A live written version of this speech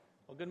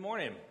Well, good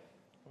morning.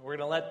 We're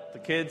going to let the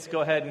kids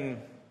go ahead and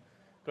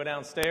go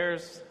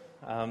downstairs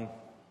and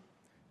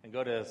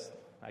go to,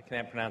 I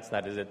can't pronounce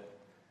that, is it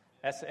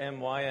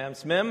S-M-Y-M,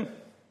 SMIM?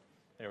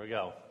 There we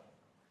go.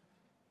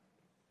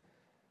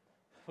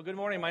 Well, good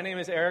morning. My name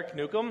is Eric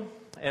Newcomb,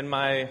 and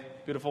my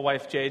beautiful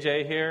wife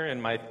JJ here,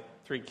 and my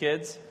 3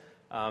 kids.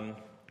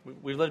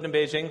 We've lived in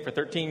Beijing for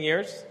 13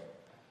 years.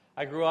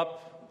 I grew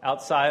up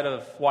outside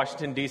of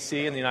Washington,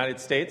 D.C. in the United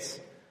States.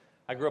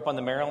 I grew up on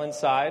the Maryland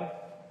side.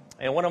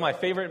 And one of my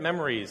favorite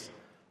memories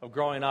of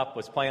growing up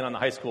was playing on the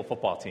high school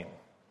football team.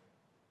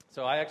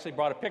 So I actually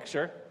brought a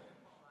picture.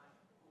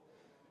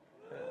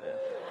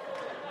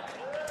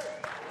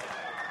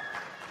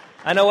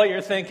 I know what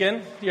you're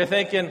thinking. You're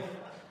thinking,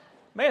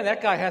 man,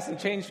 that guy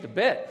hasn't changed a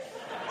bit.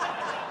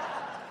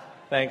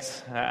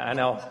 Thanks. I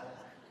know.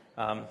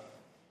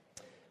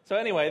 So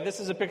anyway,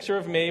 this is a picture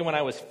of me when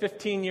I was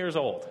 15 years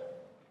old.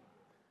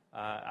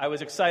 I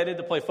was excited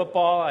to play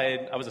football.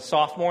 I was a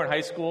sophomore in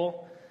high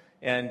school.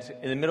 And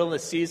in the middle of the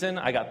season,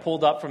 I got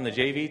pulled up from the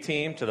JV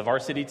team to the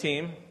varsity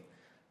team,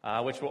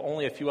 which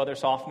only a few other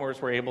sophomores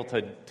were able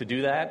to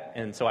do that.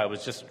 And so I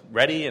was just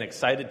ready and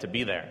excited to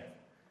be there.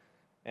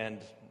 And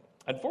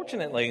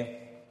unfortunately,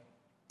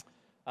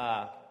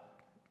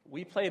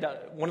 we played,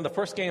 one of the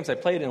first games I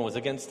played in was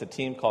against a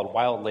team called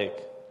Wild Lake.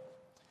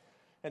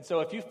 And so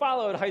if you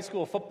followed high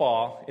school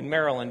football in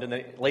Maryland in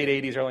the late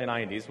 80s, early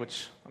 90s,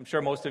 which I'm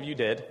sure most of you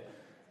did,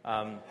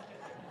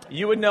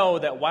 you would know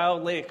that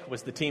Wild Lake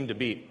was the team to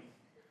beat.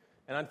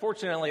 And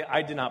unfortunately,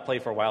 I did not play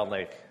for Wild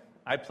Lake.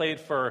 I played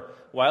for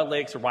Wild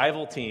Lake's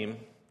rival team,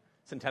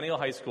 Centennial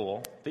High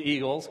School, the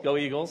Eagles, go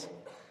Eagles.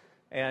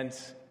 And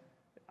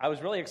I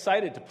was really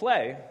excited to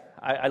play.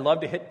 I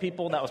loved to hit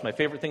people. That was my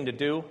favorite thing to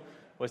do,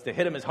 was to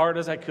hit them as hard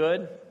as I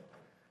could.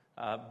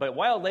 But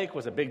Wild Lake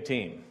was a big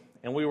team.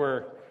 And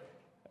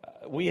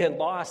we had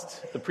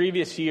lost the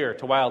previous year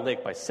to Wild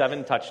Lake by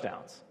 7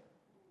 touchdowns.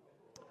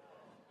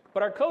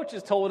 But our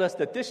coaches told us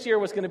that this year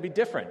was going to be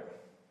different.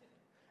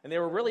 And they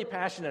were really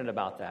passionate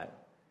about that.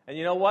 And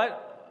you know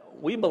what?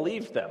 We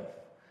believed them.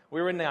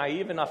 We were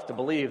naive enough to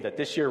believe that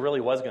this year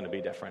really was going to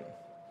be different.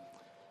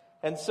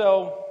 And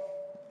so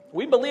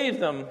we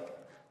believed them,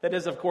 that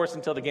is, of course,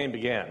 until the game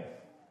began.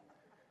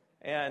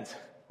 And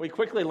we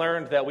quickly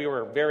learned that we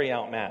were very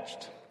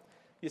outmatched.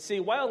 You see,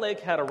 Wild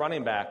Lake had a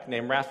running back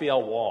named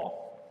Raphael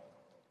Wall.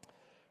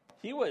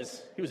 He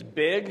was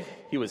big,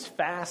 he was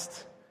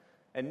fast,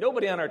 and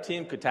nobody on our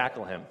team could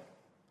tackle him,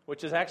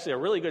 which is actually a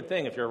really good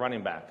thing if you're a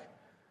running back.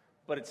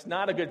 But it's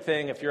not a good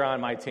thing if you're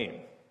on my team.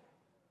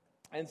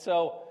 And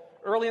so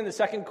early in the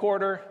second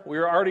quarter, we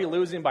were already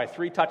losing by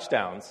 3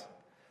 touchdowns.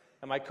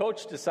 And my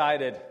coach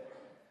decided,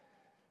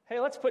 hey,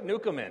 let's put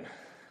Newcomb in.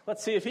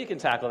 Let's see if he can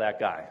tackle that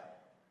guy.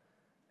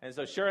 And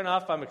so sure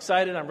enough, I'm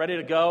excited, I'm ready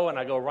to go, and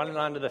I go running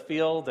onto the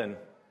field. And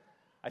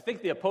I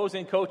think the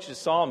opposing coaches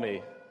saw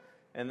me,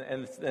 and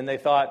they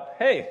thought,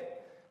 hey,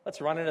 let's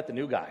run it at the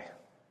new guy.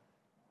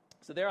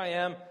 So there I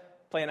am,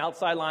 playing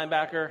outside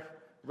linebacker,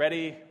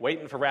 ready,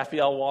 waiting for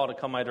Raphael Wall to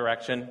come my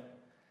direction.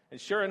 And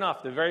sure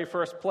enough, the very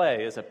first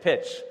play is a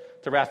pitch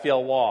to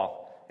Raphael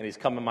Wall, and he's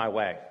coming my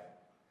way.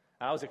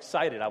 I was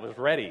excited. I was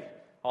ready.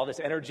 All this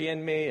energy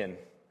in me, and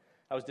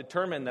I was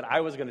determined that I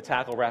was going to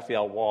tackle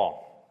Raphael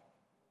Wall.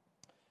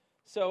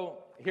 So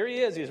here he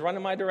is. He's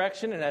running my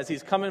direction, and as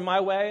he's coming my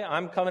way,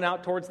 I'm coming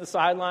out towards the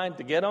sideline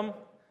to get him.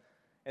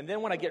 And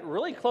then when I get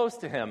really close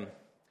to him,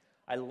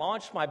 I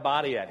launch my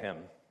body at him.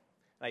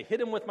 I hit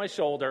him with my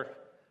shoulder.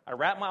 I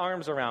wrapped my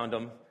arms around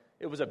him.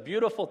 It was a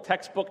beautiful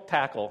textbook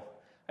tackle.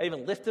 I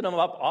even lifted him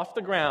up off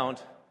the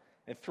ground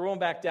and threw him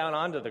back down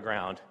onto the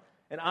ground.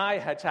 And I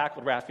had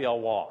tackled Raphael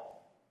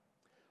Wall.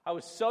 I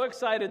was so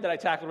excited that I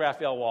tackled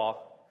Raphael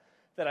Wall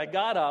that I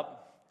got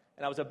up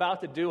and I was about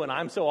to do an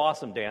I'm so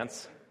awesome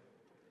dance,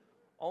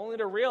 only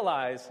to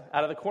realize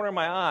out of the corner of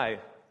my eye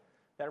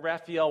that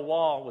Raphael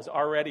Wall was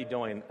already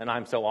doing an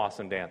I'm so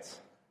awesome dance.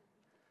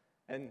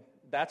 And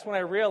that's when I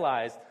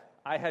realized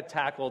I had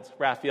tackled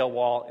Raphael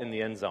Wall in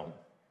the end zone.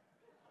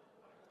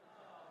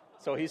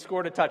 So he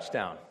scored a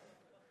touchdown.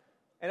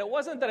 And it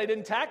wasn't that I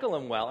didn't tackle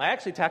him well. I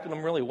actually tackled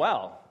him really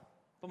well.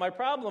 But my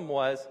problem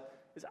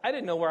is I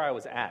didn't know where I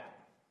was at.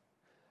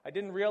 I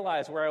didn't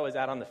realize where I was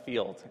at on the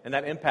field, and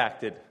that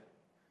impacted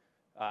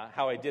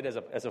how I did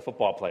as a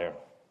football player.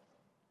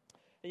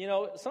 And you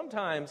know,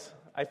 sometimes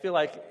I feel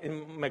like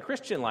in my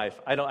Christian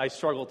life, I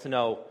struggle to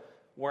know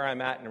where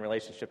I'm at in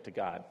relationship to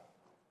God.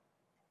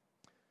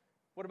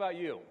 What about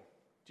you?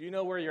 Do you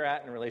know where you're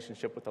at in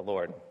relationship with the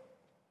Lord?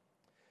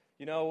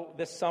 You know,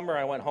 this summer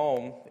I went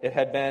home. It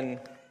had been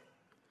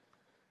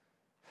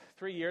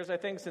 3 years, I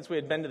think, since we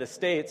had been to the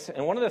States.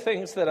 And one of the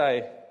things that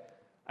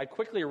I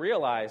quickly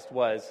realized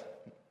was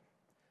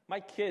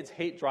my kids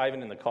hate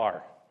driving in the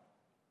car.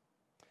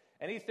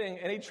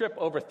 Any trip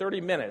over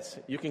 30 minutes,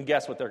 you can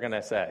guess what they're going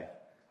to say.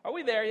 Are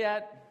we there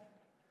yet?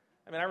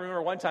 I mean, I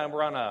remember one time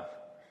we're on a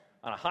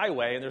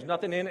highway and there's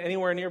nothing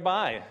anywhere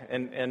nearby.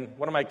 And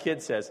one of my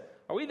kids says,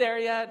 are we there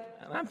yet?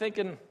 And I'm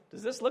thinking,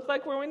 does this look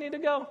like where we need to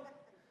go?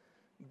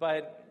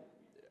 But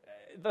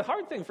the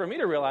hard thing for me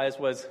to realize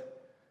was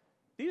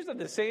These are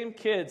the same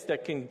kids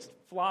that can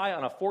fly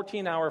on a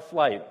 14-hour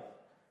flight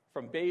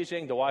from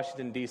Beijing to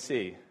Washington,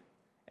 D.C.,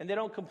 and they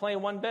don't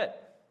complain one bit.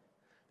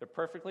 They're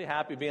perfectly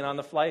happy being on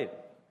the flight.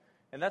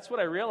 And that's what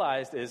I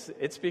realized is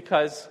it's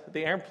because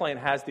the airplane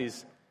has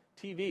these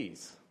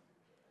TVs.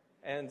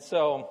 And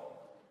so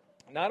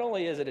not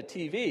only is it a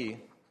TV,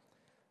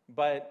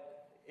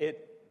 but it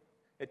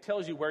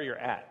tells you where you're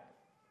at.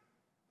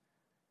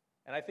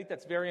 And I think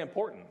that's very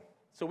important.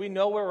 So we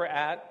know where we're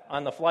at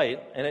on the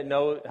flight, and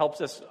it helps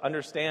us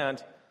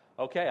understand,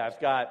 okay, I've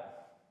got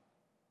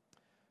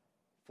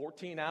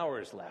 14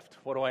 hours left.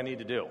 What do I need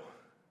to do?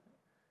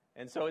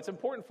 And so it's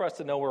important for us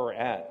to know where we're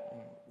at.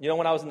 You know,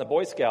 when I was in the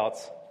Boy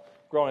Scouts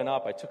growing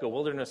up, I took a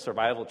wilderness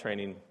survival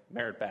training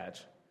merit badge.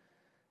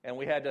 And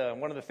we had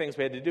one of the things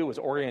we had to do was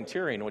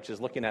orienteering, which is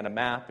looking at a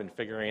map and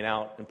figuring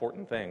out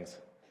important things.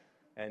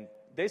 And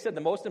they said the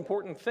most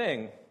important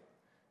thing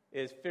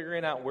is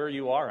figuring out where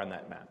you are on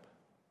that map.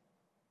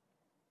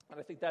 And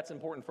I think that's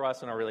important for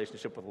us in our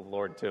relationship with the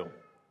Lord, too.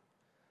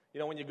 You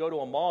know, when you go to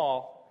a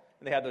mall,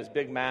 and they have those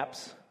big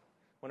maps,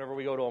 whenever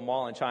we go to a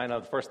mall in China,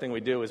 the first thing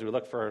we do is we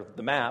look for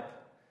the map.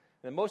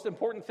 And the most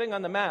important thing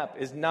on the map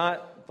is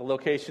not the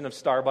location of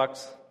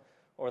Starbucks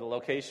or the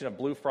location of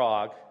Blue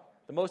Frog.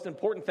 The most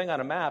important thing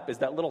on a map is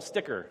that little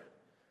sticker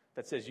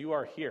that says, you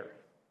are here.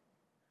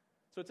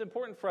 So it's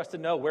important for us to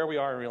know where we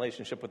are in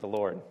relationship with the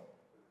Lord.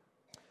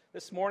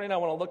 This morning, I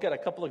want to look at a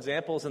couple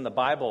examples in the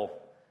Bible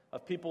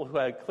of people who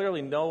had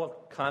clearly no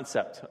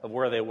concept of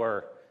where they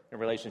were in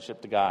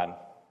relationship to God.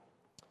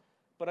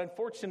 But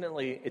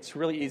unfortunately, it's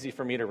really easy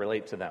for me to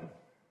relate to them.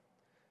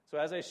 So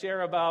as I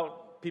share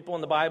about people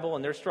in the Bible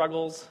and their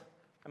struggles,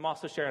 I'm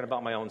also sharing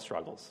about my own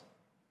struggles.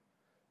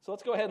 So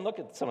let's go ahead and look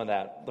at some of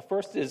that. The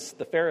first is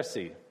the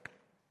Pharisee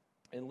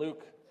in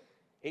Luke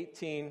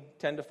 18,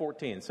 10 to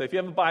 14. So if you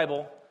have a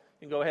Bible,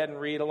 you can go ahead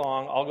and read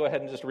along. I'll go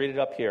ahead and just read it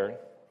up here.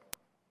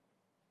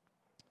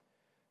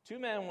 2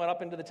 men went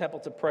up into the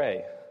temple to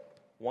pray,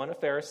 one a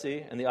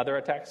Pharisee and the other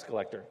a tax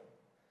collector.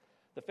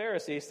 The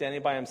Pharisee,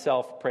 standing by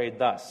himself, prayed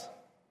thus,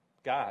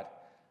 God,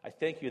 I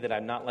thank you that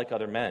I'm not like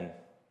other men,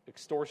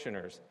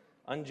 extortioners,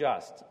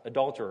 unjust,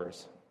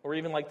 adulterers, or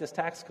even like this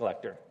tax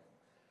collector.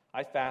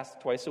 I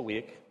fast twice a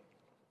week.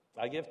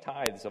 I give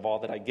tithes of all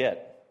that I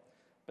get.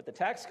 But the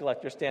tax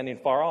collector, standing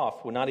far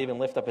off, would not even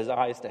lift up his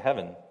eyes to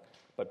heaven,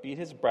 but beat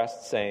his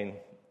breast, saying,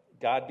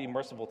 God, be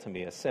merciful to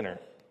me, a sinner.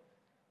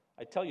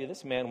 I tell you,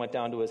 this man went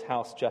down to his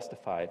house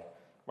justified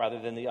rather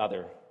than the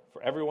other.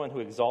 For everyone who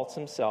exalts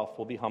himself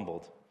will be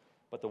humbled,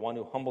 but the one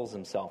who humbles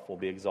himself will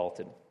be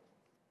exalted.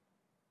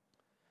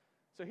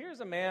 So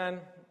here's a man,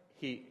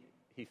 he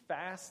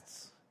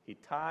fasts, he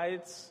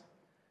tithes,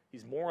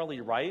 he's morally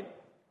right,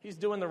 he's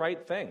doing the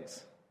right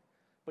things,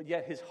 but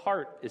yet his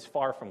heart is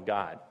far from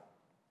God.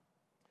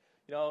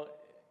 You know,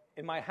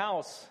 in my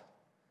house,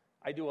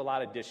 I do a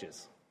lot of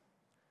dishes.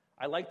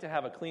 I like to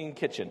have a clean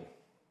kitchen.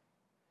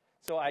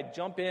 So I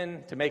jump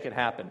in to make it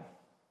happen.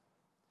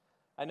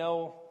 I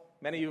know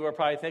many of you are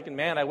probably thinking,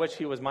 man, I wish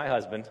he was my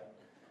husband.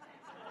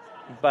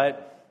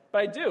 But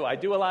I do. I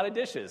do a lot of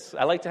dishes.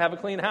 I like to have a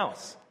clean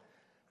house.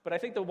 But I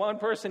think the one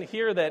person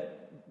here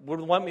that would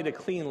want me to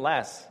clean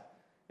less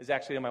is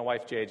actually my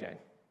wife, JJ.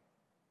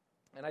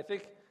 And I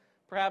think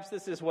perhaps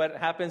this is what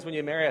happens when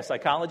you marry a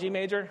psychology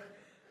major.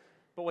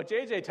 But what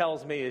JJ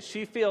tells me is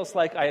she feels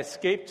like I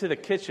escaped to the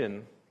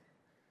kitchen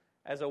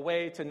as a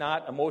way to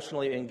not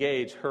emotionally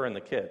engage her and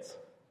the kids.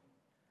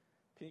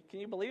 Can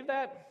you believe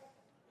that?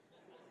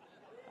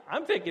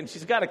 I'm thinking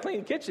she's got a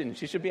clean kitchen.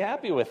 She should be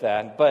happy with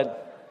that.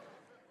 But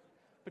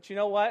you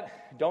know what?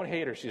 Don't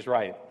hate her. She's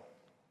right.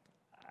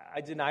 I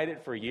denied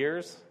it for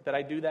years that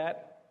I do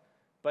that.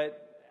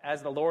 But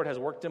as the Lord has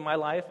worked in my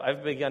life,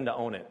 I've begun to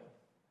own it.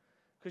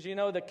 Because, you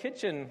know, the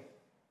kitchen's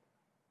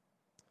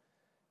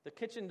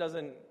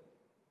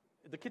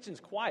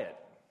quiet.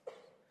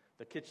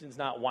 The kitchen's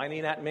not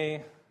whining at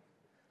me.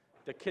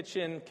 The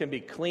kitchen can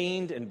be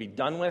cleaned and be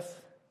done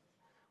with,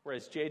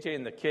 whereas JJ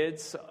and the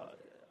kids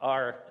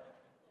are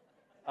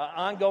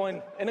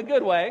ongoing in a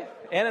good way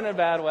and in a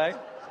bad way.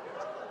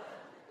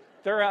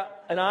 They're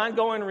an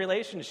ongoing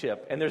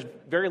relationship, and there's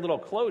very little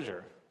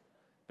closure.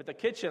 But the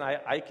kitchen,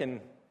 I can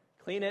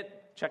clean it,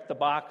 check the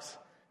box,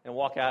 and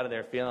walk out of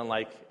there feeling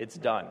like it's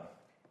done.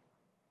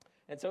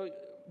 And so,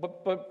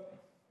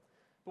 but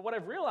what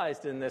I've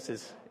realized in this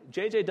is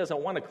JJ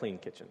doesn't want a clean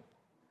kitchen.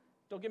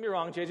 Don't get me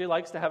wrong, JJ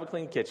likes to have a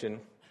clean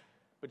kitchen,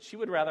 but she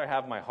would rather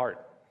have my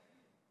heart.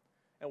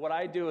 And what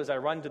I do is I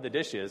run to the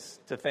dishes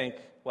to think,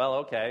 well,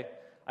 okay,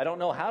 I don't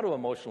know how to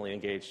emotionally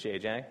engage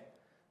JJ,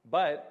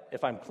 but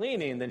if I'm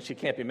cleaning, then she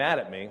can't be mad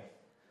at me.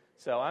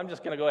 So I'm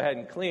just going to go ahead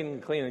and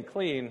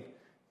clean.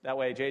 That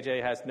way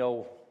JJ has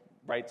no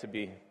right to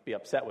be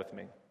upset with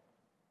me.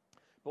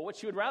 But what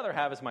she would rather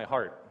have is my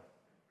heart.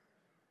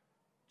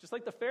 Just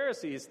like the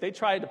Pharisees, they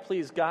tried to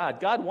please God.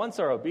 God wants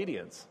our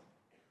obedience.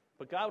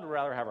 But God would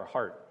rather have our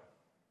heart.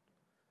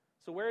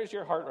 So where is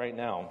your heart right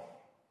now?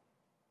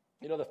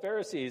 You know, the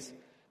Pharisees,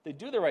 they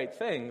do the right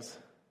things,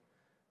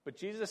 but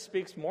Jesus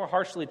speaks more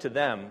harshly to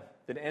them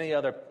than any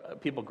other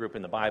people group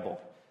in the Bible.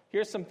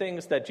 here's some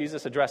things that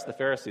Jesus addressed the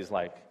Pharisees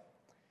like.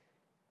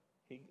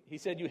 He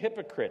said, "You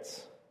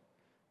hypocrites,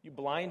 you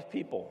blind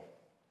people,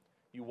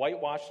 you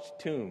whitewashed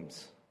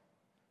tombs,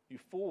 you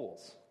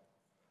fools,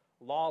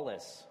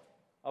 lawless,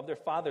 of their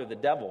father the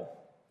devil,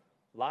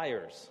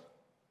 liars,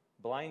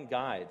 blind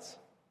guides."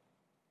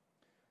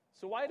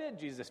 So why did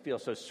Jesus feel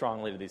so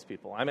strongly to these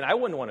people? I mean, I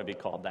wouldn't want to be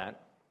called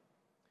that.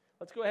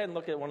 Let's go ahead and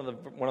look at one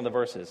of the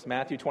verses,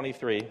 Matthew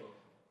 23,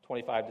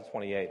 25 to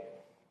 28.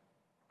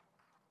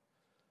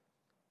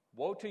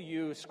 "Woe to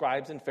you,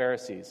 scribes and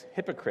Pharisees,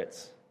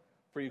 hypocrites,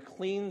 for you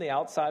clean the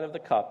outside of the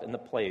cup and the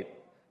plate,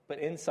 but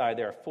inside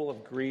they are full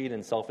of greed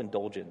and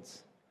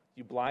self-indulgence.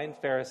 You blind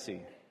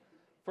Pharisee,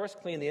 first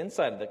clean the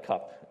inside of the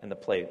cup and the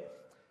plate,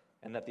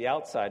 and that the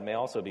outside may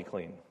also be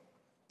clean.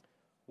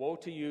 Woe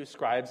to you,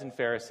 scribes and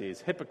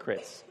Pharisees,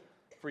 hypocrites,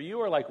 for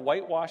you are like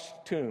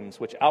whitewashed tombs,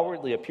 which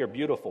outwardly appear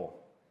beautiful,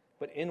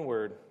 but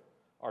inward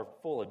are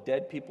full of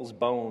dead people's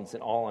bones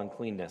and all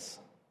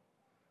uncleanness.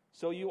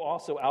 So you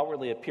also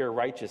outwardly appear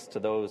righteous to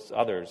those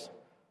others,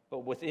 but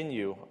within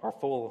you are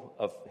full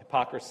of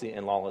hypocrisy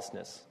and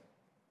lawlessness."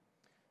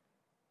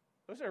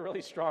 Those are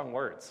really strong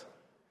words.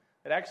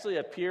 It actually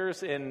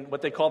appears in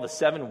what they call the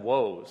 7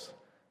 woes,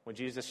 when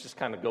Jesus just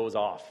kind of goes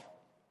off.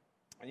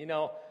 And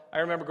I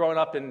remember growing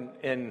up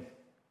in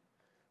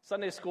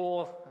Sunday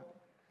school,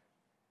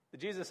 the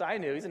Jesus I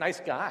knew, he's a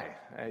nice guy.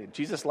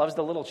 Jesus loves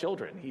the little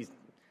children.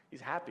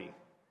 He's happy.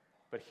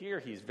 But here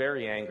he's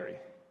very angry.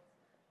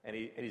 And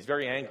he's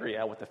very angry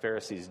at what the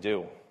Pharisees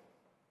do.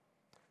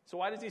 So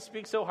why does he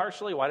speak so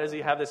harshly? Why does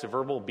he have this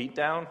verbal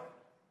beatdown?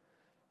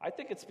 I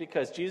think it's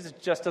because Jesus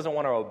just doesn't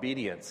want our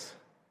obedience.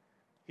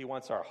 He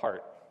wants our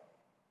heart.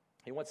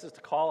 He wants us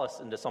to call us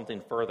into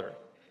something further.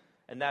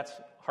 And that's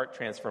heart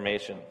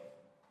transformation.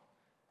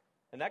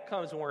 And that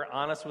comes when we're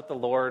honest with the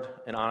Lord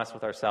and honest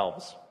with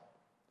ourselves.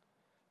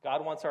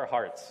 God wants our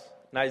hearts.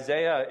 In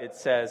Isaiah, it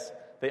says,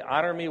 "They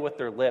honor me with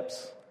their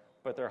lips,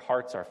 but their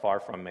hearts are far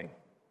from me."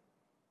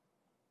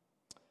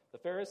 The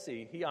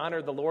Pharisee, he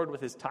honored the Lord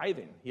with his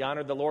tithing. He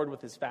honored the Lord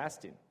with his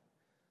fasting.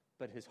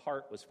 But his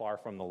heart was far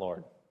from the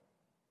Lord.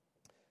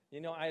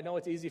 I know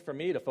it's easy for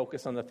me to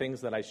focus on the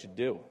things that I should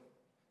do,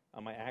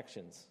 on my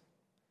actions.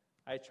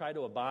 I try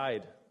to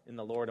abide in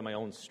the Lord in my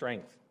own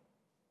strength.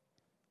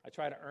 I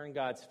try to earn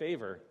God's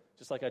favor,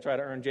 just like I try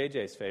to earn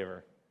JJ's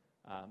favor,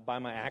 by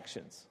my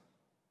actions.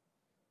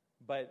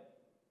 But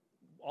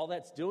all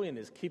that's doing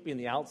is keeping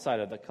the outside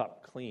of the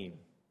cup clean,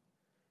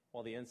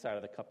 while the inside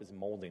of the cup is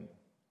molding,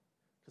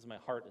 because my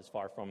heart is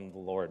far from the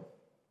Lord.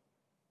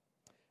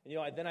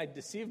 And then I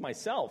deceive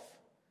myself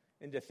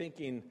into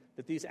thinking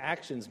that these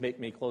actions make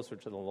me closer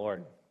to the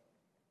Lord.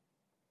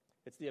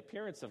 It's the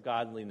appearance of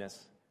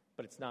godliness,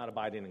 but it's not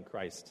abiding in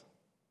Christ.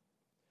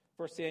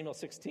 1 Samuel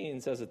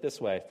 16 says it this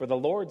way, "For the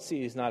Lord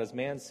sees not as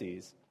man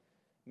sees.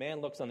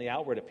 Man looks on the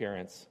outward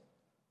appearance,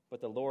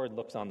 but the Lord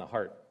looks on the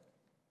heart."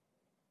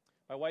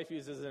 My wife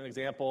uses an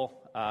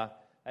example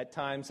at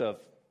times of,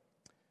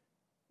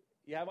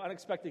 you have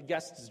unexpected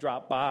guests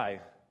drop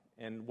by,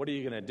 and what are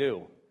you going to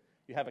do?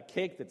 You have a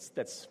cake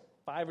that's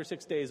 5 or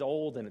 6 days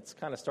old, and it's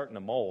kind of starting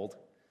to mold.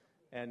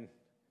 And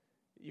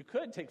you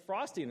could take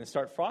frosting and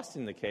start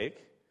frosting the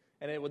cake,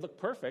 and it would look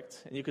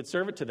perfect, and you could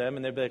serve it to them,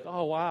 and they'd be like,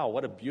 "Oh, wow,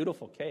 what a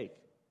beautiful cake."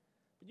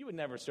 But you would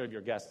never serve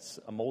your guests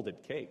a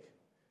molded cake,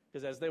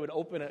 because as they would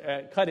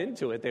cut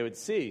into it, they would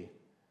see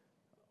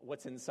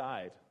what's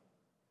inside.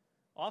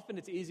 Often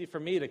it's easy for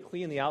me to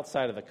clean the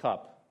outside of the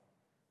cup,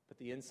 but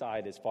the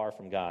inside is far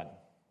from God.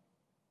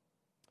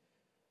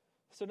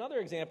 So another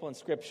example in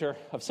Scripture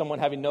of someone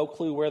having no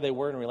clue where they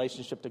were in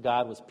relationship to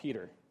God was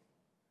Peter.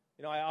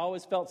 I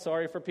always felt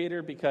sorry for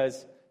Peter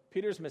because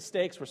Peter's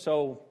mistakes were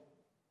so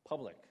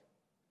public.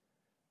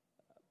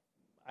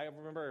 I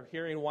remember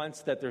hearing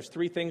once that there's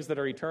 3 things that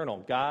are eternal: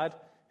 God,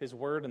 His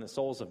Word, and the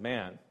souls of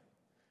man.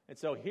 And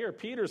so here,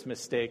 Peter's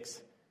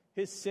mistakes,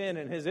 his sin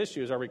and his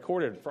issues are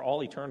recorded for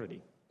all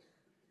eternity.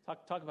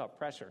 Talk about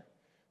pressure.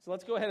 So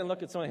let's go ahead and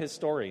look at some of his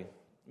story.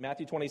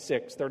 Matthew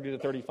 26, 30 to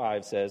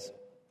 35 says,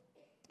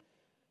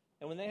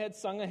 "And when they had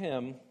sung a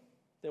hymn,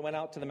 they went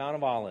out to the Mount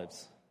of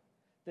Olives.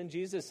 Then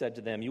Jesus said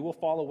to them, 'You will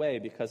fall away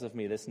because of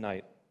me this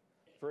night.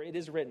 For it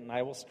is written,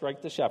 I will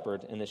strike the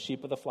shepherd, and the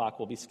sheep of the flock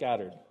will be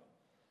scattered.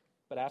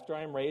 But after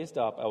I am raised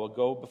up, I will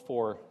go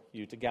before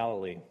you to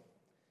Galilee.'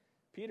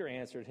 Peter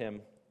answered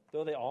him,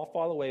 'Though they all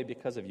fall away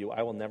because of you,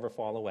 I will never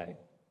fall away.'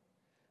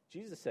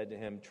 Jesus said to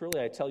him,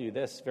 'Truly I tell you,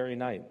 this very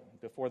night,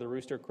 before the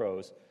rooster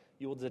crows,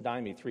 you will deny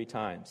me 3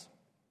 times.'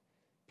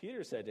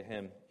 Peter said to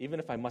him, 'Even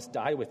if I must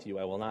die with you,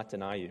 I will not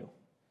deny you.'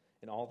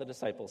 And all the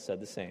disciples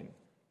said the same."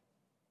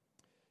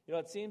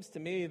 It seems to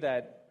me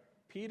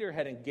that Peter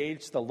had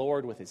engaged the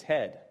Lord with his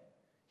head.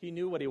 He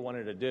knew what he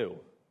wanted to do,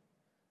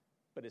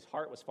 but his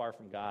heart was far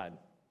from God.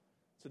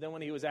 So then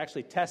when he was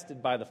actually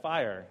tested by the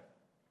fire,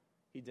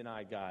 he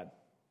denied God.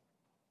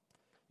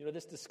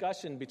 This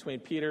discussion between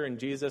Peter and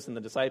Jesus and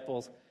the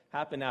disciples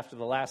happened after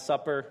the Last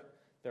Supper.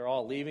 They're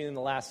all leaving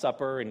the Last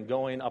Supper and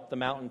going up the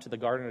mountain to the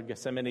Garden of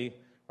Gethsemane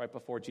right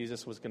before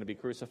Jesus was going to be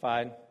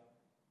crucified.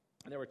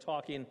 And they were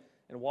talking,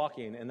 and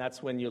walking, and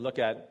that's when you look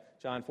at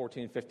John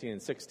 14, 15,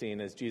 and 16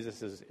 as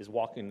Jesus is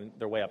walking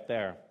their way up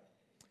there.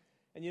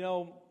 And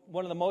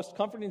one of the most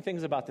comforting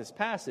things about this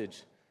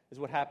passage is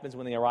what happens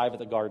when they arrive at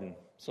the garden.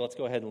 So let's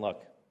go ahead and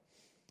look.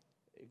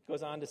 It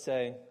goes on to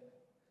say,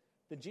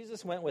 "Then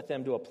Jesus went with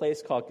them to a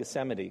place called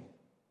Gethsemane,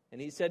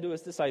 and he said to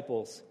his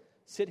disciples,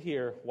 'Sit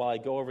here while I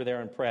go over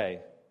there and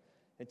pray.'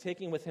 And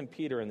taking with him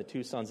Peter and the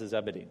two sons of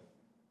Zebedee."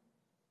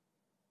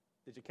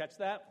 Did you catch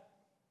that?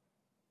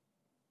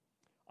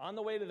 On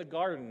the way to the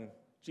garden,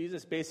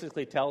 Jesus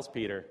basically tells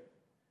Peter,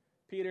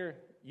 "Peter,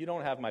 you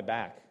don't have my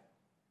back.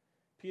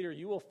 Peter,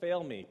 you will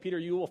fail me. Peter,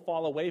 you will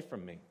fall away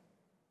from me."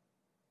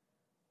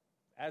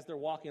 As they're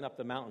walking up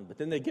the mountain. But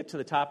then they get to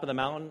the top of the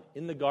mountain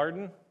in the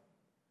garden.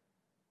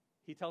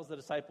 He tells the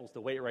disciples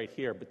to wait right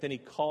here. But then he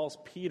calls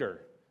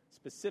Peter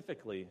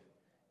specifically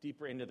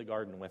deeper into the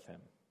garden with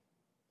him.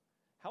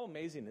 How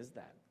amazing is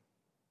that?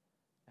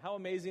 How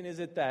amazing is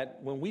it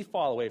that when we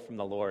fall away from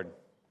the Lord,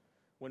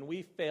 when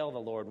we fail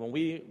the Lord, when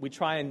we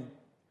try and,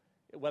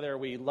 whether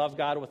we love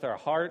God with our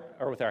heart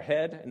or with our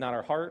head and not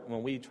our heart,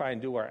 when we try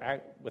and do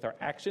with our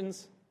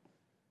actions,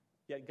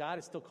 yet God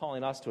is still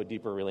calling us to a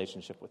deeper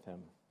relationship with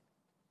him.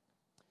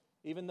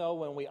 Even though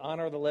when we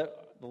honor the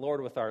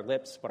Lord with our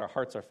lips, but our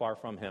hearts are far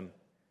from him,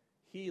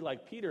 he,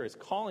 like Peter, is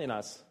calling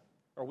us,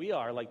 or we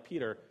are, like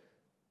Peter,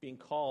 being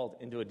called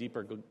into a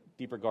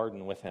deeper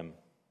garden with him.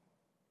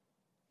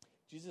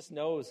 Jesus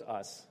knows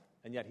us,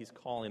 and yet he's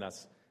calling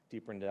us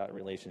deeper into that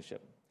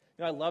relationship.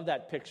 I love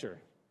that picture.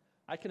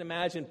 I can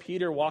imagine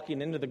Peter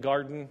walking into the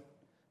garden,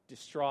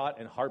 distraught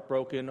and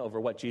heartbroken over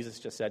what Jesus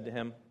just said to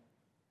him.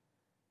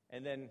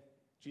 And then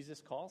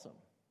Jesus calls him.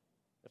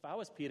 If I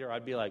was Peter,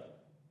 I'd be like,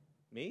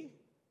 "Me?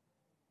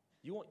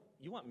 You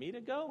want me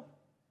to go?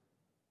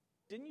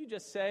 Didn't you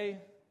just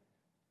say?"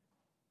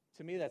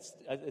 To me,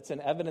 it's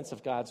an evidence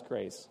of God's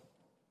grace.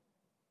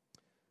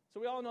 So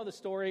we all know the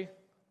story.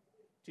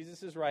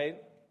 Jesus is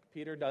right.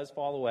 Peter does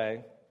fall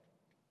away.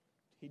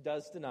 He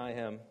does deny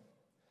him.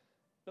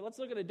 But let's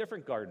look at a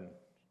different garden.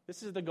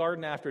 This is the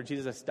garden after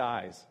Jesus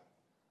dies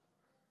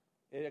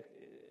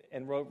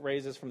and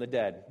raises from the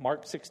dead.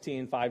 Mark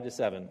 16,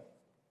 5-7.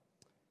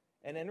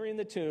 "And entering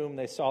the tomb,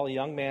 they saw a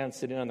young man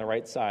sitting on the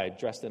right side,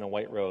 dressed in a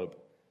white robe,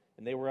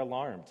 and they were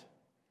alarmed.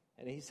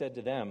 And he said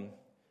to them,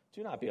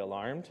 'Do not be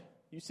alarmed.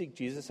 You seek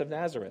Jesus of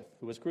Nazareth,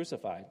 who was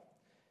crucified.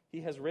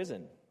 He has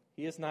risen.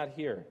 He is not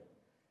here.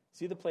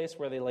 See the place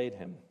where they laid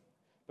him.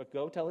 But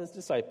go tell his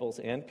disciples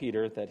and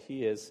Peter that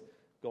he is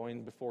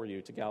going before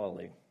you to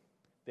Galilee.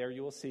 There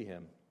you will see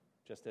him,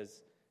 just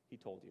as he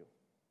told you.'"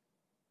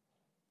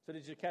 So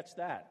did you catch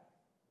that?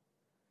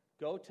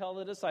 Go tell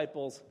the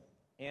disciples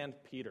and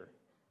Peter.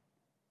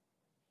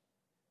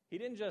 He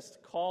didn't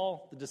just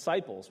call the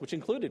disciples, which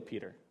included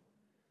Peter,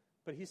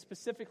 but he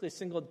specifically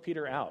singled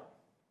Peter out,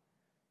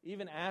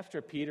 even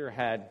after Peter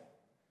had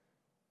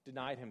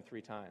denied him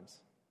 3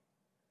 times.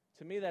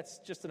 To me, that's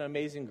just an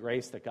amazing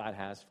grace that God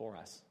has for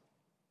us.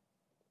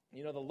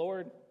 The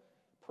Lord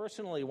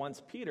personally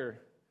wants Peter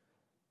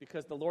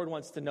because the Lord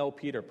wants to know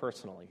Peter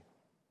personally.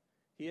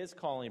 He is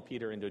calling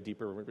Peter into a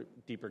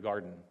deeper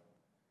garden,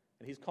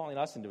 and he's calling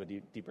us into a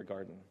deeper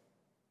garden.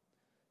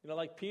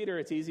 Like Peter,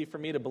 it's easy for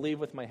me to believe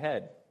with my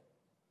head,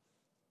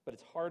 but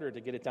it's harder to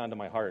get it down to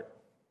my heart.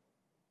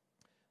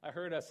 I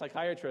heard a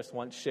psychiatrist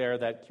once share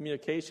that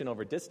communication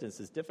over distance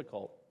is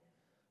difficult.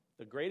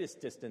 The greatest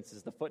distance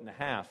is the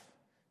 1.5 feet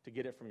to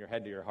get it from your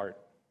head to your heart.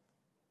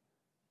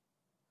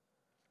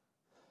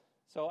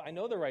 So I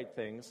know the right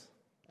things,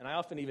 and I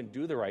often even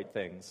do the right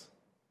things,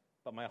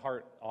 but my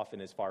heart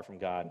often is far from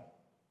God.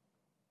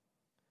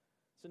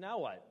 So now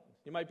what?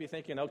 You might be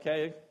thinking,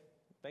 okay,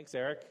 thanks,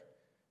 Eric.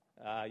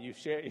 You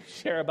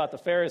share about the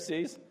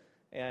Pharisees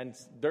and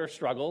their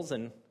struggles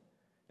and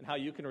how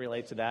you can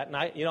relate to that. And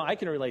I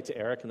can relate to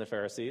Eric and the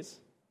Pharisees.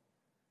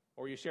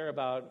 Or you share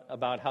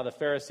about how the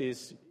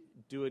Pharisees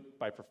do it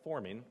by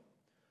performing.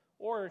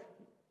 Or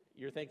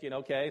you're thinking,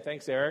 okay,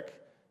 thanks, Eric.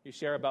 You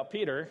share about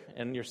Peter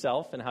and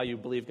yourself and how you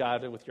believe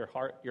God with your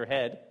heart, your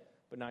head,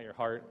 but not your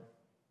heart.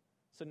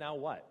 So now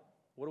what?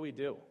 What do we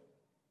do?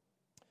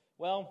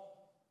 Well,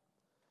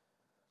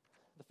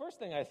 the first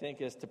thing I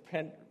think is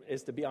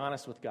to be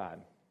honest with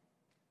God.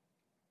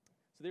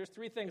 So there's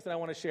 3 things that I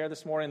want to share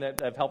this morning that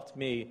have helped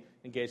me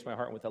engage my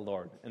heart with the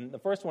Lord. And the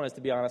first one is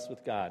to be honest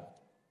with God.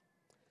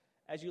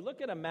 As you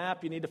look at a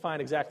map, you need to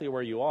find exactly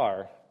where you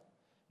are.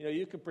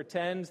 You can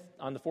pretend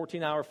on the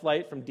 14-hour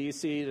flight from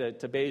D.C.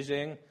 to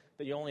Beijing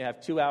that you only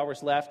have 2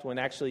 hours left when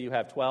actually you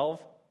have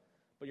 12,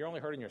 but you're only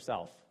hurting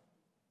yourself.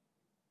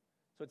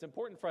 So it's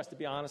important for us to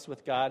be honest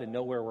with God and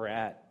know where we're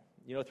at.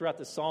 Throughout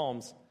the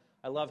Psalms,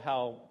 I love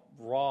how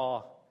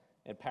raw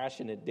and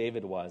passionate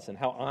David was and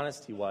how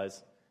honest he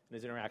was in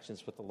his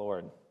interactions with the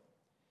Lord.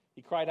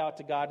 He cried out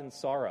to God in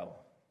sorrow.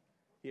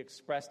 He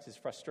expressed his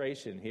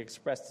frustration. He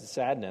expressed his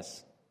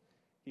sadness.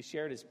 He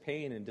shared his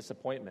pain and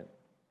disappointment.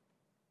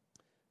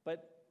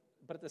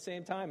 But at the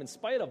same time, in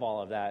spite of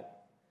all of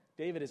that,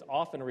 David is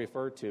often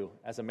referred to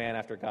as a man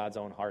after God's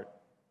own heart.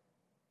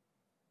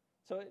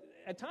 So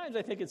at times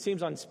I think it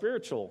seems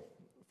unspiritual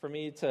for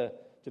me to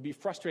to be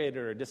frustrated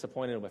or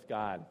disappointed with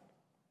God.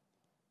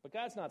 But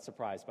God's not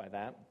surprised by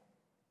that.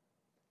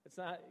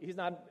 He's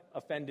not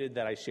offended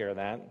that I share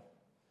that.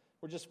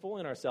 We're just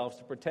fooling ourselves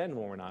to pretend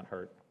when we're not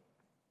hurt.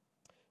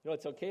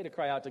 It's okay to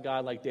cry out to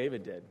God like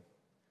David did.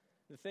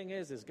 The thing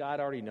is God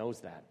already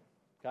knows that.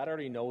 God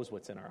already knows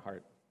what's in our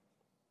heart.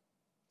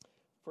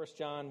 1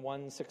 John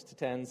 1,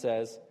 6-10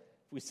 says,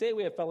 if we say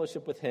we have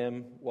fellowship with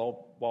him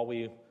while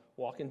we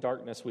walk in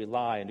darkness, we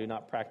lie and do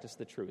not practice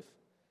the truth.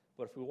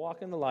 But if we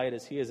walk in the light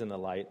as he is in the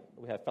light,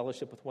 we have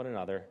fellowship with one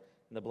another,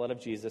 and the blood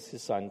of Jesus,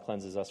 his son,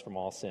 cleanses us from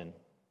all sin.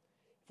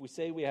 If we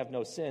say we have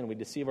no sin, we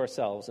deceive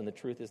ourselves, and the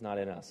truth is not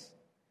in us.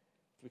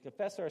 If we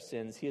confess our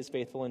sins, he is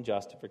faithful and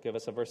just to forgive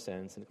us of our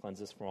sins and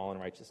cleanse us from all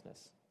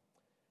unrighteousness.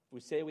 If we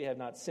say we have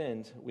not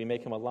sinned, we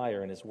make him a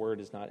liar, and his word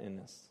is not in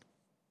us.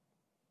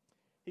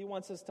 He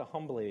wants us to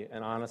humbly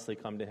and honestly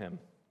come to him.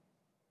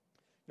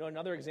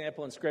 Another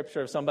example in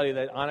Scripture of somebody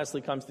that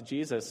honestly comes to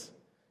Jesus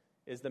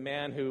is the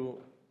man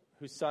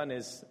whose son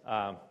is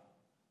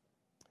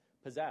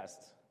possessed.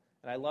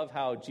 And I love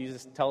how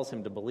Jesus tells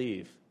him to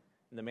believe.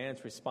 And the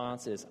man's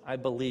response is, I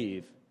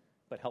believe,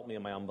 but help me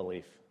in my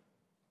unbelief.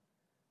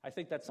 I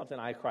think that's something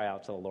I cry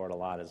out to the Lord a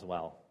lot as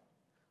well.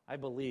 I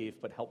believe,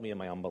 but help me in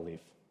my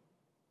unbelief.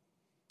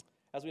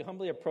 As we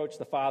humbly approach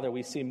the Father,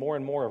 we see more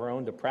and more of our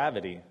own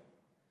depravity,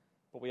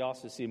 but we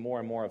also see more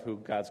and more of who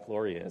God's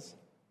glory is.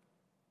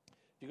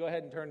 If you go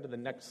ahead and turn to the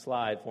next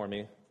slide for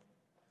me.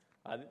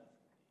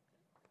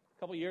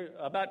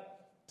 About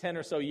 10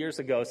 or so years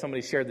ago,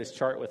 somebody shared this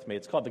chart with me.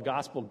 It's called the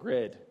Gospel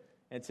Grid,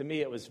 and to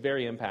me it was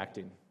very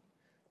impacting.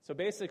 So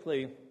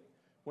basically,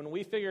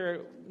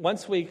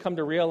 once we come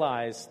to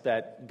realize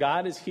that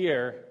God is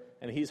here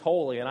and he's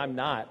holy and I'm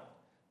not,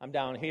 I'm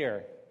down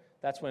here,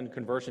 that's when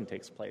conversion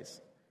takes place,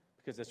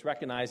 because it's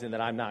recognizing that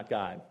I'm not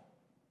God.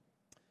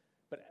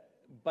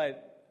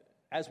 But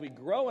as we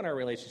grow in our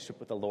relationship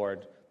with the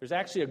Lord, there's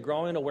actually a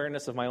growing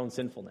awareness of my own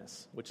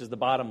sinfulness, which is the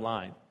bottom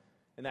line.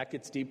 And that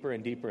gets deeper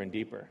and deeper and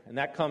deeper. And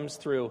that comes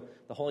through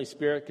the Holy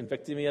Spirit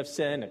convicting me of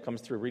sin. It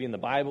comes through reading the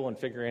Bible and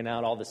figuring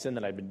out all the sin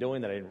that I've been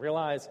doing that I didn't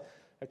realize.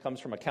 It comes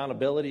from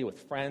accountability with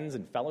friends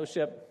and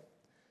fellowship.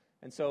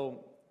 And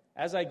so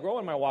as I grow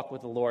in my walk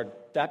with the Lord,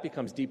 that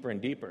becomes deeper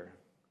and deeper.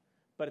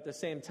 But at the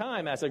same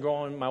time, as I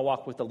grow in my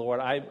walk with the Lord,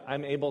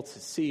 I'm able to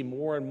see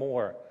more and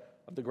more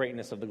of the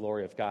greatness of the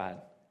glory of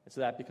God. And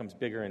so that becomes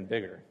bigger and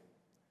bigger.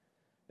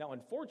 Now,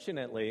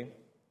 unfortunately,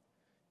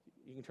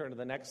 you can turn to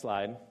the next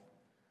slide.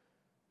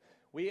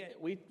 We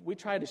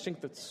try to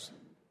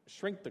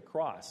shrink the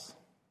cross,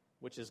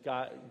 which is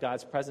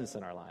God's presence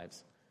in our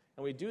lives.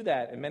 And we do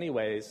that in many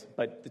ways,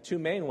 but the two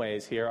main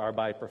ways here are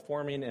by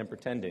performing and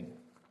pretending.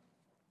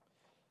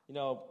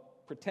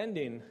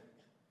 Pretending,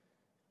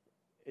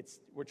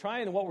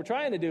 what we're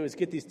trying to do is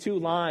get these two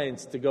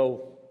lines to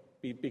go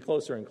be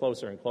closer and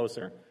closer and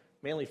closer,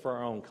 mainly for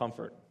our own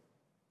comfort.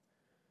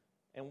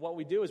 And what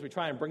we do is we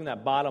try and bring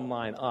that bottom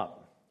line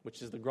up,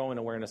 which is the growing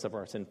awareness of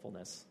our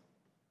sinfulness.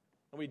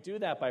 And we do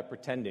that by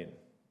pretending.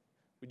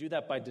 We do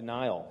that by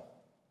denial.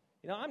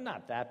 I'm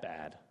not that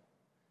bad.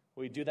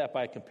 We do that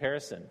by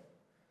comparison.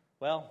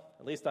 Well,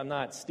 at least I'm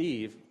not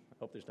Steve. I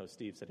hope there's no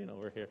Steve sitting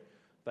over here.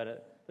 But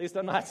at least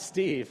I'm not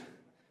Steve.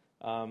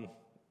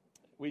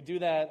 We do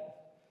that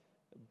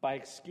by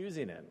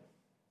excusing it.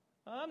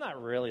 I'm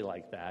not really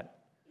like that.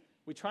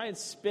 We try and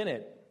spin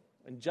it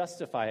and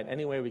justify it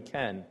any way we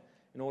can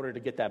in order to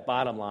get that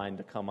bottom line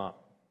to come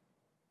up.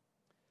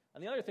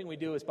 And the other thing we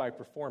do is by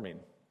performing,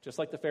 just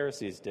like the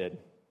Pharisees did.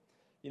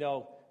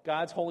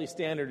 God's holy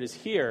standard is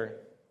here,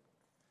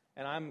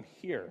 and I'm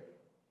here.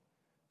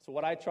 So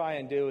what I try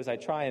and do is I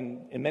try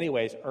and, in many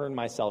ways, earn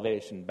my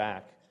salvation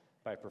back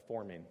by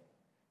performing.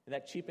 And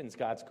that cheapens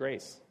God's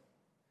grace.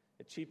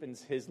 It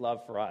cheapens his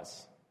love for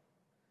us.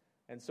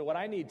 And so what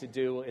I need to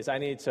do is I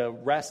need to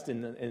rest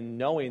in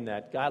knowing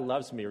that God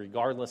loves me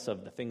regardless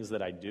of the things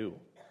that I do.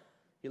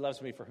 He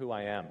loves me for who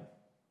I am.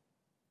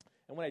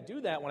 And when I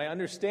do that, when I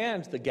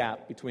understand the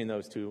gap between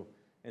those two,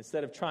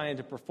 instead of trying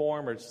to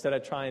perform or instead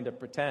of trying to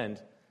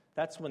pretend,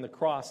 that's when the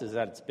cross is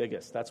at its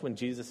biggest. That's when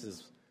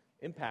Jesus'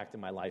 impact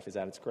in my life is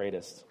at its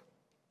greatest.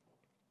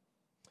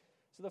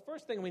 So the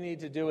first thing we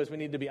need to do is we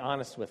need to be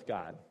honest with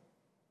God.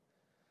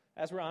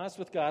 As we're honest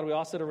with God, we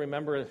also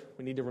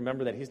we need to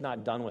remember that he's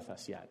not done with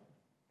us yet.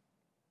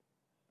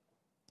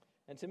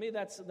 And to me,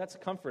 that's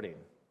comforting.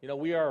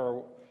 We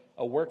are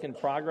a work in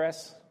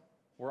progress.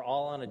 We're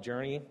all on a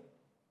journey.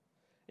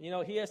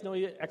 And he has no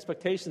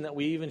expectation that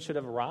we even should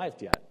have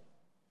arrived yet.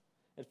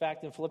 In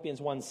fact, in Philippians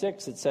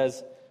 1:6, it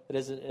says it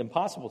is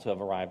impossible to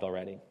have arrived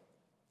already.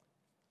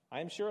 I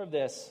am sure of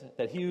this,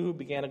 that he who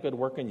began a good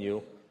work in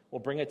you will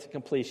bring it to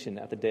completion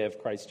at the day of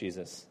Christ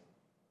Jesus.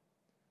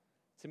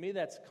 To me,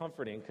 that's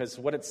comforting, because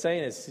what it's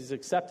saying is he's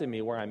accepted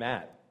me where I'm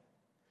at.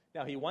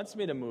 Now, he wants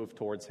me to move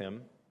towards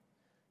him,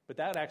 but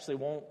that actually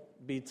won't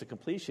be to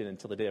completion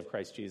until the day of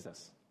Christ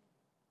Jesus.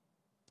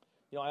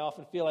 I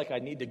often feel like I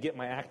need to get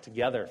my act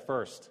together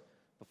first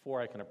before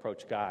I can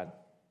approach God.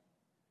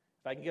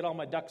 If I can get all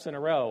my ducks in a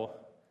row,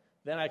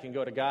 then I can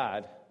go to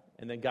God,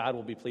 and then God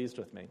will be pleased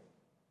with me.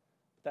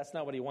 That's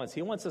not what he wants.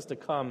 He wants us to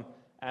come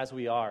as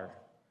we are,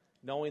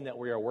 knowing that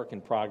we are a work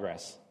in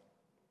progress.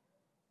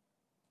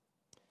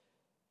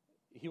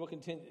 He will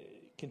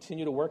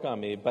continue to work on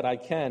me, but I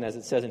can, as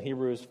it says in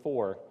Hebrews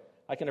 4,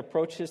 I can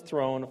approach his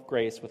throne of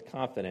grace with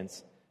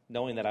confidence,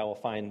 knowing that I will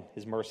find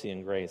his mercy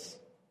and grace.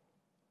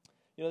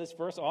 This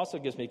verse also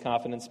gives me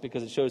confidence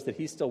because it shows that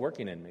he's still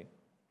working in me.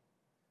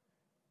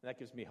 And that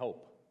gives me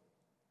hope.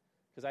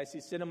 Because I see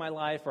sin in my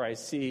life, or I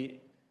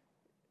see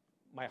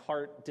my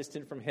heart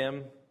distant from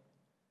him,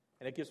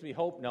 and it gives me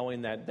hope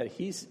knowing that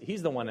he's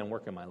the one in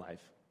work in my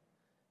life.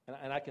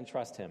 And I can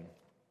trust him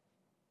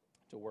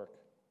to work.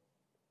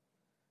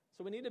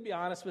 So we need to be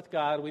honest with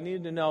God. We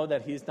need to know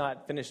that he's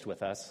not finished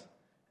with us.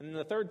 And then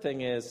the third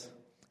thing is,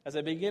 as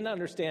I begin to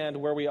understand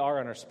where we are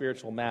on our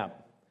spiritual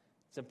map,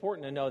 it's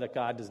important to know that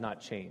God does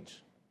not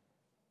change.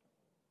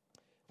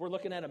 If we're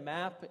looking at a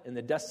map and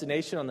the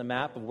destination on the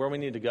map of where we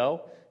need to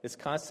go is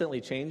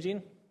constantly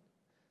changing,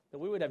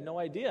 then we would have no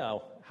idea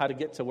how to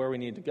get to where we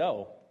need to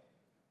go.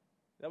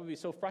 That would be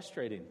so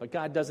frustrating, but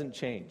God doesn't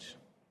change.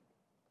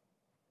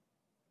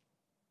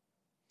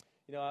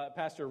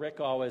 Pastor Rick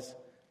always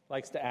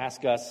likes to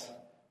ask us,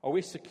 are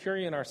we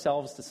securing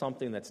ourselves to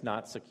something that's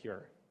not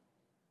secure?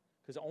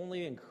 Because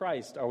only in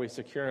Christ are we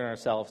securing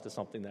ourselves to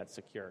something that's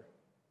secure.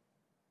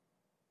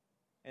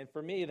 And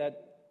for me,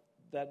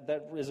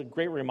 that is a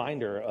great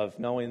reminder of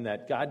knowing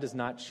that God does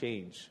not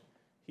change.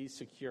 He's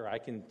secure. I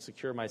can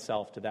secure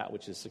myself to that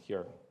which is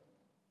secure.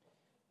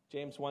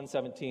 James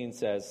 1:17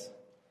 says,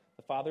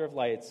 "The Father of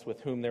lights,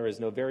 with whom there is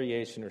no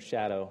variation or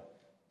shadow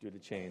due to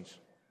change."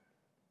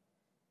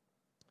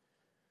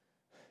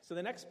 So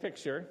the next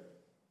picture,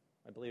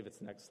 I believe it's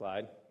the next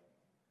slide,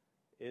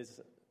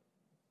 is...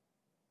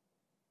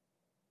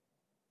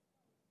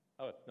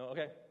 Oh, no,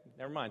 okay,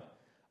 never mind.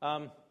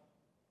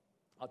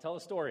 I'll tell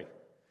a story.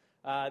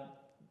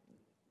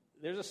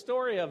 There's a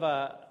story of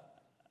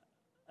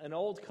an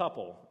old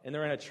couple, and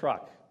they're in a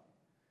truck.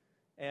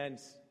 And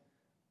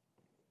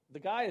the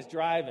guy is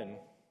driving,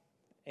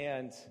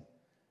 and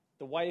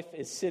the wife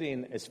is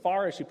sitting as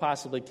far as she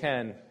possibly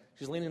can.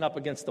 She's leaning up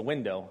against the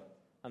window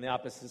on the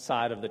opposite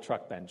side of the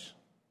truck bench.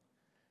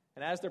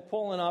 And as they're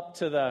pulling up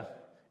to the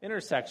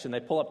intersection, they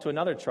pull up to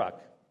another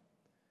truck.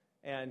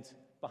 And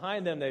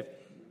behind them,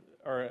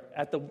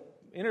 at the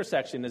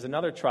intersection is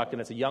another truck, and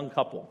it's a young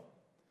couple.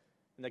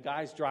 And the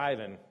guy's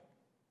driving,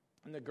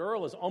 and the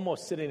girl is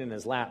almost sitting in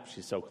his lap.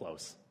 She's so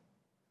close.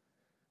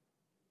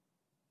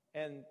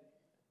 And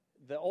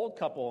the old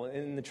couple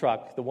in the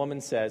truck, the woman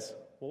says,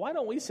 "Well, why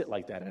don't we sit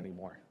like that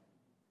anymore?"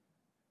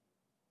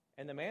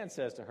 And the man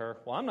says to her,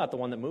 "Well, I'm not the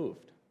one that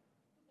moved."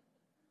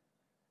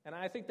 And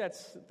I think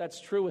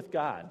that's true with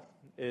God,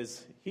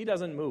 is he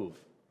doesn't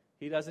move.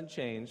 He doesn't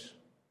change.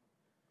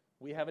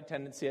 We have a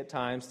tendency at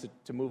times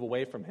to move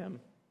away from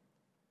him.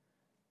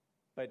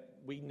 But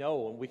we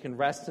know, we can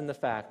rest in the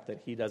fact that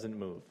he doesn't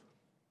move.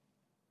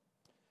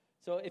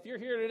 So if you're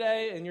here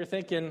today and you're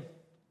thinking,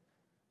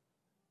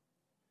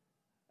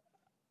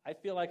 I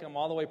feel like I'm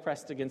all the way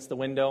pressed against the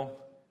window,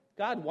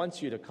 God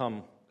wants you to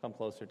come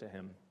closer to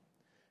him.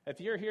 If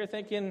you're here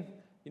thinking,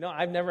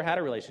 I've never had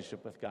a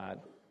relationship with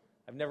God,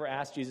 I've never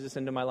asked Jesus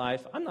into my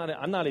life, I'm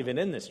not even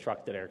in this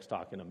truck that Eric's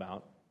talking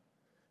about,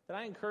 then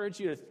I encourage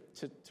you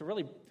to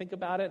really think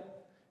about it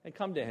and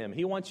come to him.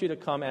 He wants you to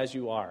come as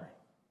you are.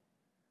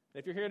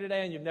 If you're here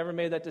today and you've never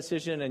made that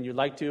decision and you'd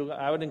like to,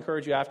 I would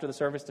encourage you after the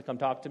service to come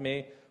talk to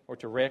me or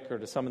to Rick or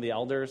to some of the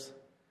elders.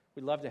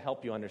 We'd love to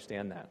help you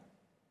understand that.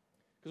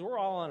 Because we're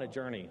all on a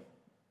journey.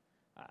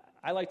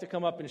 I like to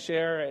come up and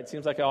share. It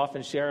seems like I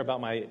often share about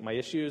my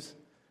issues.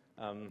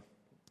 And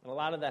a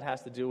lot of that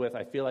has to do with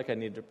I feel like I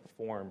need to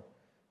perform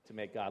to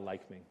make God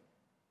like me.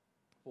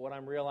 But what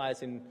I'm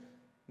realizing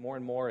more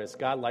and more is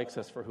God likes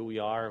us for who we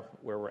are,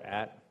 where we're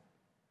at.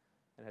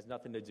 It has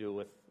nothing to do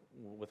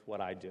with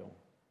what I do.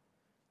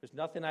 There's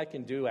nothing I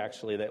can do,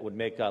 actually, that would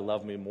make God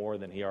love me more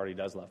than he already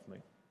does love me.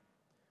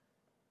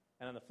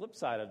 And on the flip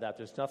side of that,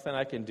 there's nothing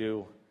I can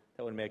do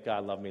that would make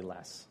God love me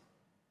less.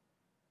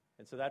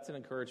 And so that's an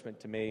encouragement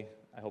to me.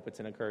 I hope it's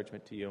an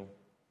encouragement to you.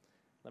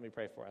 Let me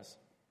pray for us.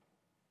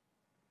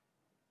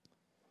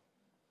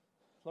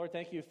 Lord,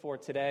 thank you for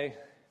today.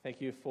 Thank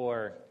you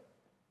for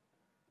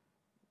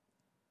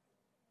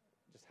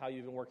just how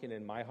you've been working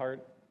in my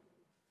heart,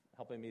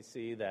 helping me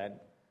see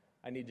that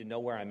I need to know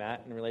where I'm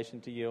at in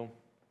relation to you.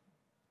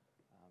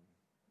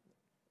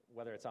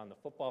 Whether it's on the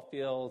football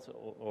field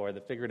or the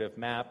figurative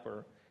map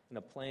or in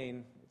a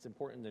plane, it's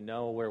important to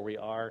know where we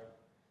are.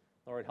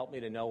 Lord, help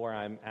me to know where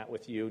I'm at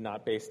with you,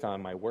 not based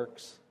on my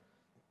works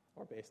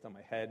or based on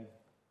my head,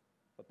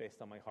 but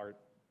based on my heart.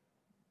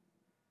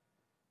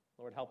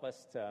 Lord, help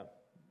us to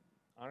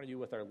honor you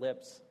with our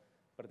lips,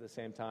 but at the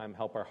same time,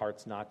 help our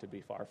hearts not to be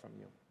far from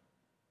you.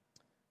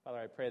 Father,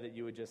 I pray that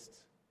you would just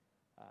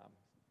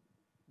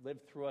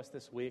live through us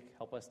this week.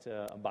 Help us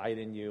to abide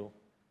in you.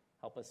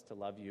 Help us to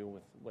love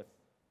you with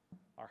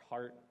our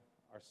heart,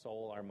 our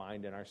soul, our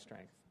mind, and our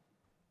strength.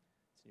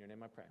 It's in your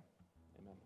name I pray. Amen.